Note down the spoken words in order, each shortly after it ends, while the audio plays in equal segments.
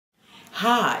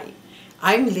Hi,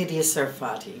 I'm Lydia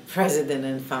Sulfate, President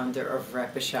and founder of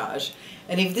Repechage.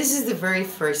 And if this is the very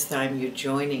first time you're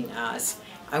joining us,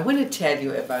 I want to tell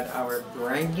you about our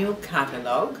brand new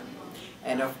catalog.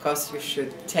 And of course, you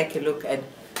should take a look at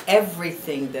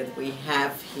everything that we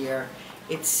have here.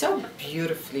 It's so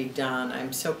beautifully done.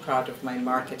 I'm so proud of my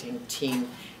marketing team.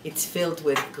 It's filled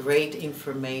with great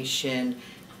information,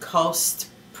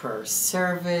 cost per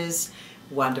service,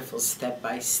 wonderful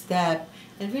step-by-step,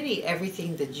 and really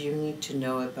everything that you need to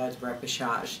know about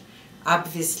Repechage.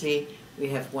 Obviously, we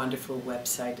have a wonderful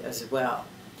website as well.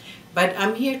 But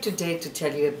I'm here today to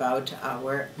tell you about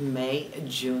our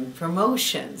May-June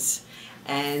promotions.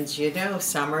 And you know,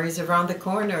 summer is around the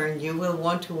corner and you will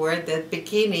want to wear that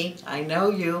bikini. I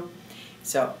know you.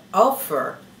 So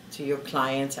offer to your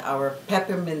clients our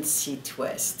Peppermint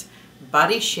C-Twist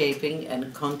body shaping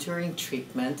and contouring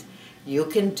treatment. You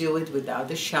can do it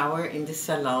without a shower in the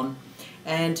salon.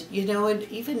 And you know what,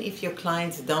 even if your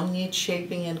clients don't need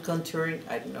shaping and contouring,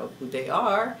 I don't know who they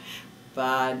are,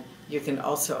 but you can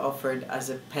also offer it as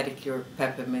a pedicure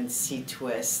Peppermint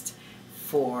C-Twist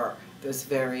for those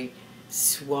very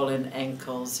swollen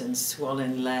ankles and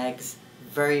swollen legs.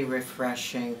 Very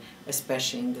refreshing,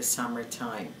 especially in the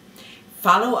summertime.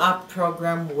 Follow-up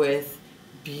program with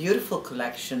beautiful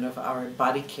collection of our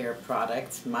body care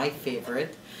products. My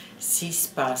favorite, Sea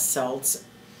Spa salts.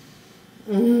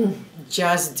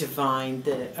 Just divine.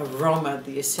 The aroma,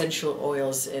 the essential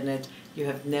oils in it, you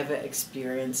have never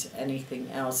experienced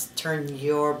anything else. Turn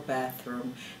your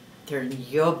bathroom, turn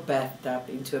your bathtub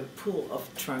into a pool of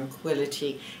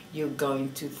tranquility. You're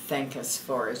going to thank us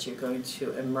for it. You're going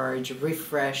to emerge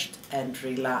refreshed and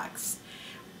relaxed.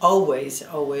 Always,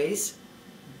 always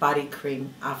body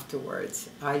cream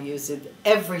afterwards. I use it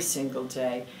every single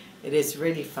day. It is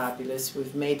really fabulous.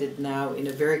 We've made it now in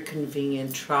a very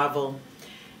convenient travel.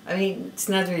 I mean, it's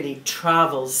not really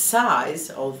travel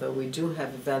size, although we do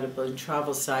have available in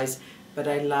travel size, but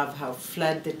I love how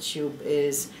flat the tube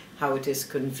is, how it is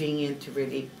convenient to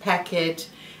really pack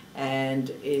it, and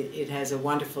it has a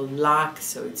wonderful lock,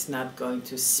 so it's not going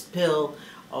to spill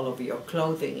all over your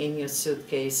clothing in your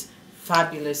suitcase.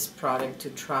 Fabulous product to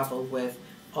travel with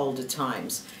all the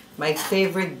times. My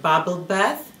favorite bubble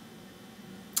bath,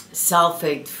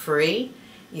 sulfate free,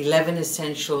 11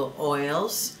 essential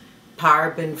oils,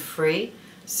 paraben free,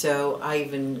 so I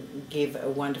even give a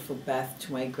wonderful bath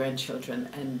to my grandchildren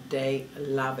and they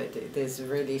love it. It is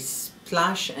really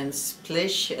splash and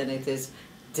splish, and it is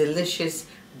delicious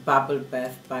bubble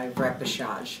bath by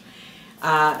Repechage.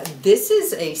 This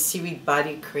is a seaweed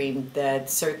body cream that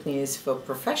certainly is for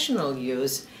professional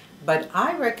use, but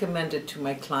I recommend it to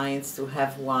my clients to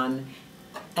have one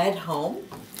at home.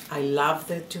 I love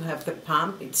to have the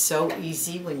pump. It's so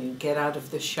easy when you get out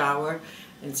of the shower.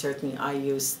 And certainly I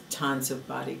use tons of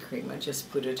body cream. I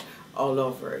just put it all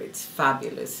over. It's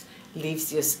fabulous.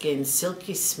 Leaves your skin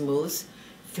silky smooth.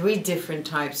 3 different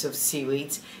types of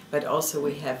seaweeds, but also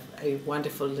we have a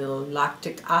wonderful little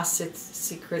lactic acid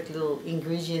secret little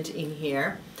ingredient in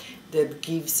here that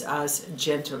gives us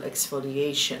gentle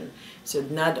exfoliation. So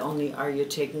not only are you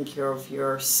taking care of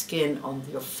your skin on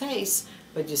your face,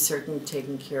 but you're certainly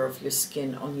taking care of your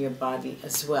skin on your body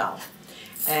as well.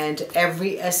 And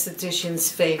every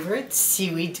esthetician's favorite,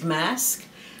 seaweed mask.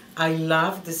 I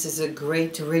love, this is a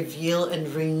great reveal and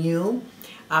renew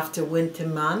after winter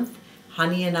month.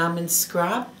 Honey and almond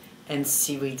scrub and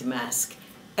seaweed mask.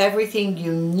 Everything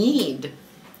you need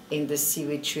in the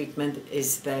seaweed treatment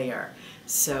is there.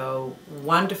 So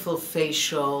wonderful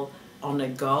facial on the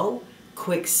go.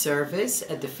 Quick service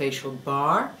at the facial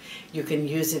bar. You can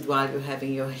use it while you're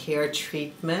having your hair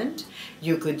treatment.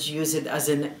 You could use it as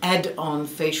an add-on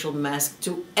facial mask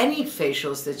to any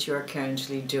facials that you are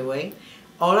currently doing.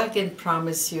 All I can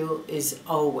promise you is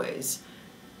always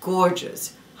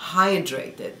gorgeous,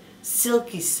 hydrated,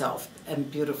 silky soft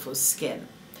and beautiful skin.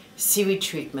 Seaweed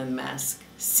treatment mask,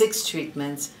 6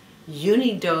 treatments,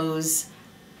 unidose,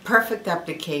 perfect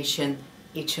application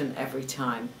each and every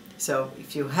time. So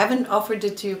if you haven't offered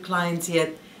it to your clients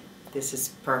yet, this is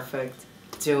perfect.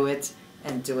 Do it,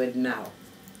 and do it now.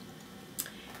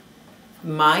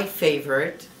 My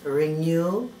favorite,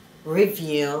 renew,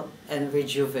 reveal, and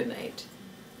rejuvenate.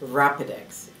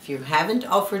 Rapidex. If you haven't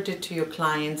offered it to your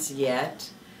clients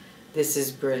yet, this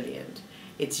is brilliant.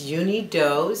 It's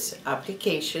unidose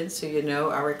application, so you know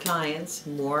our clients,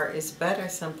 more is better.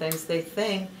 Sometimes they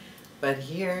think, but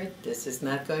here, this is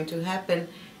not going to happen.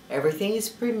 Everything is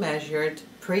pre-measured,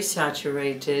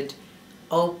 pre-saturated,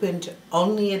 opened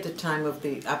only at the time of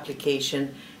the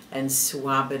application, and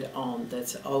swab it on.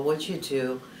 That's all what you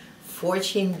do.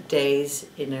 14 days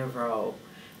in a row.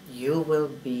 you will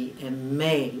be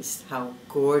amazed how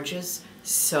gorgeous,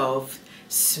 soft,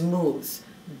 smooth,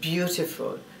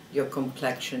 beautiful your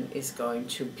complexion is going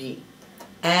to be.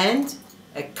 And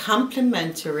a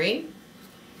complimentary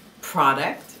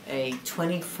product, a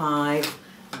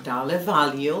 $25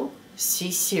 value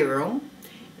sea serum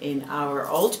in our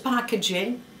old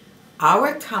packaging,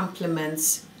 our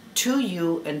compliments to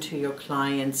you and to your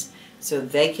clients so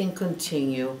they can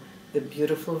continue the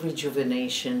beautiful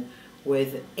rejuvenation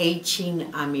with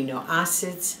 18 amino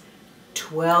acids,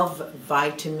 12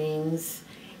 vitamins,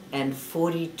 and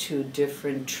 42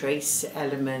 different trace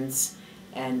elements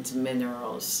and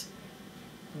minerals.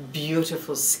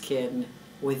 Beautiful skin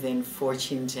within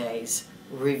 14 days.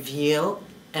 Reveal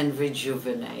and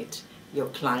rejuvenate. Your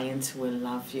clients will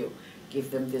love you.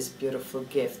 Give them this beautiful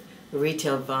gift.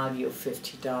 Retail value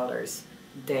 $50.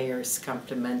 Theirs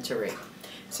complimentary.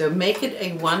 So make it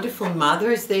a wonderful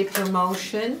Mother's Day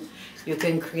promotion. You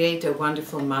can create a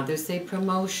wonderful Mother's Day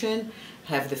promotion.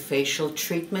 Have the facial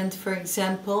treatment, for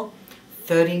example,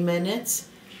 30 minutes.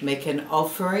 Make an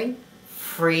offering,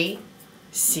 free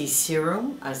sea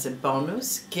serum as a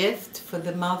bonus gift for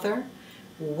the mother.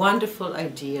 Wonderful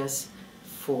ideas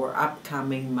for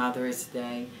upcoming Mother's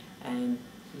Day, and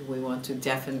we want to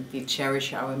definitely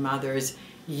cherish our mothers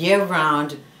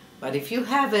year-round. But if you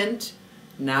haven't,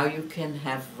 now you can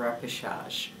have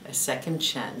Repechage, a second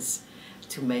chance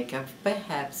to make up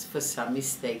perhaps for some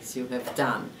mistakes you have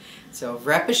done. So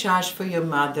Repechage for your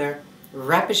mother,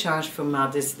 Repechage for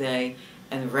Mother's Day,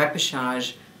 and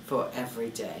Repechage for every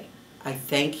day. I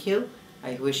thank you.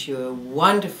 I wish you a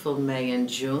wonderful May and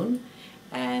June,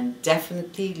 and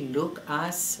definitely look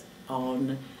us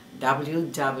on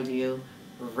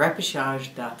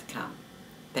www.repechage.com.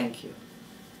 Thank you.